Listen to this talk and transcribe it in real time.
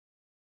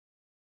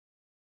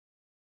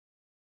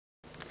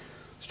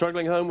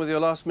Struggling home with your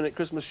last-minute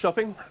Christmas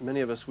shopping?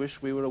 Many of us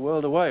wish we were a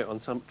world away on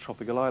some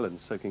tropical island,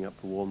 soaking up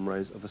the warm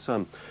rays of the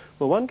sun.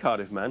 Well, one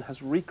Cardiff man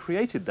has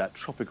recreated that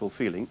tropical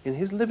feeling in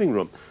his living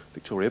room.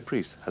 Victoria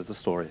Priest has the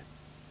story.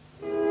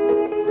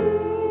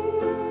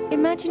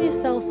 Imagine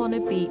yourself on a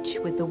beach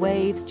with the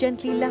waves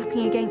gently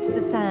lapping against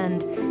the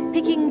sand,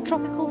 picking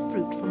tropical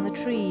fruit from the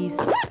trees.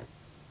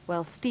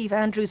 Well, Steve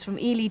Andrews from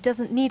Ely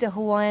doesn't need a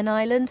Hawaiian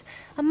island.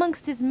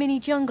 Amongst his mini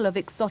jungle of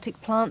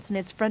exotic plants in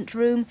his front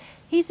room,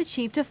 he's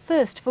achieved a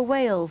first for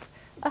Wales,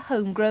 a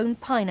homegrown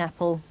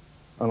pineapple.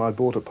 And I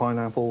bought a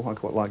pineapple. I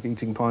quite like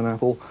eating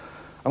pineapple.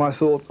 And I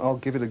thought I'll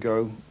give it a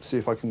go, see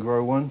if I can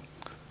grow one.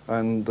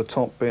 And the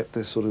top bit,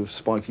 this sort of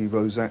spiky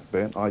rosette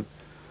bit, I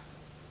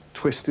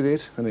twisted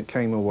it and it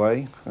came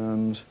away.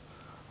 And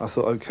I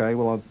thought, OK,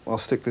 well, I'll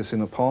stick this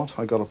in a pot.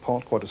 I got a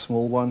pot, quite a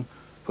small one,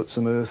 put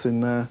some earth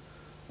in there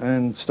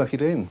and stuck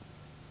it in.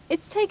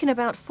 It's taken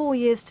about 4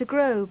 years to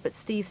grow, but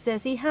Steve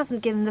says he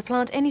hasn't given the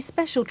plant any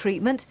special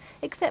treatment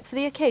except for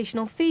the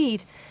occasional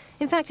feed.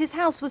 In fact, his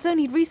house was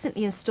only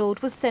recently installed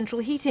with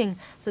central heating,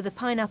 so the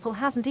pineapple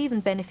hasn't even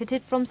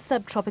benefited from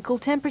subtropical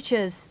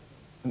temperatures.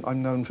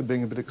 I'm known for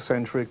being a bit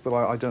eccentric, but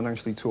I don't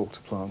actually talk to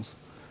plants.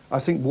 I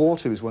think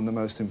water is one of the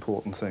most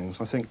important things.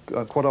 I think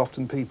quite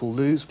often people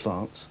lose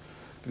plants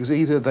because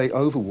either they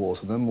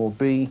overwater them or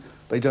B,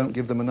 they don't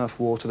give them enough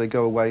water, they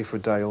go away for a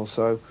day or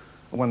so.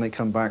 And when they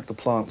come back, the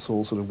plant's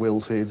all sort of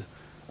wilted.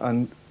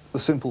 And the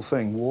simple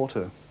thing,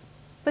 water.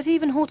 But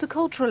even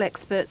horticultural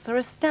experts are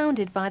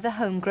astounded by the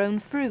homegrown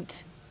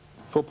fruit.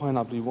 For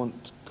pineapple, you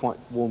want quite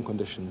warm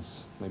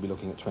conditions, maybe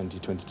looking at 20,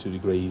 22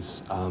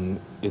 degrees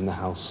in the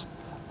house,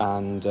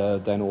 and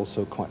then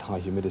also quite high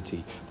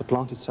humidity. The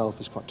plant itself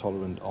is quite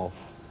tolerant of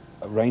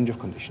a range of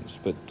conditions,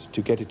 but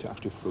to get it to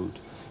actual fruit,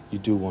 you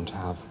do want to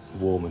have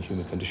warm and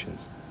humid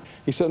conditions.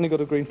 He's certainly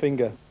got a green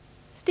finger.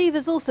 Steve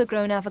has also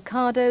grown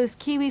avocados,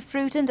 kiwi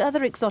fruit and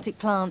other exotic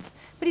plants,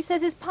 but he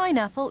says his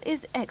pineapple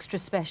is extra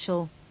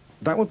special.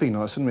 That would be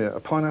nice, wouldn't it? A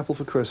pineapple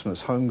for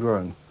Christmas,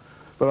 homegrown.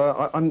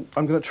 But I'm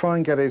going to try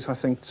and get it, I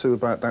think, to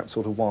about that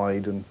sort of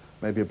wide and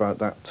maybe about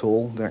that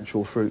tall, the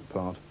actual fruit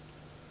part.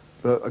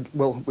 But,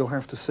 well, we'll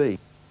have to see.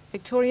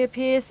 Victoria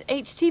Pearce,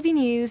 HTV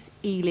News,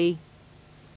 Ely.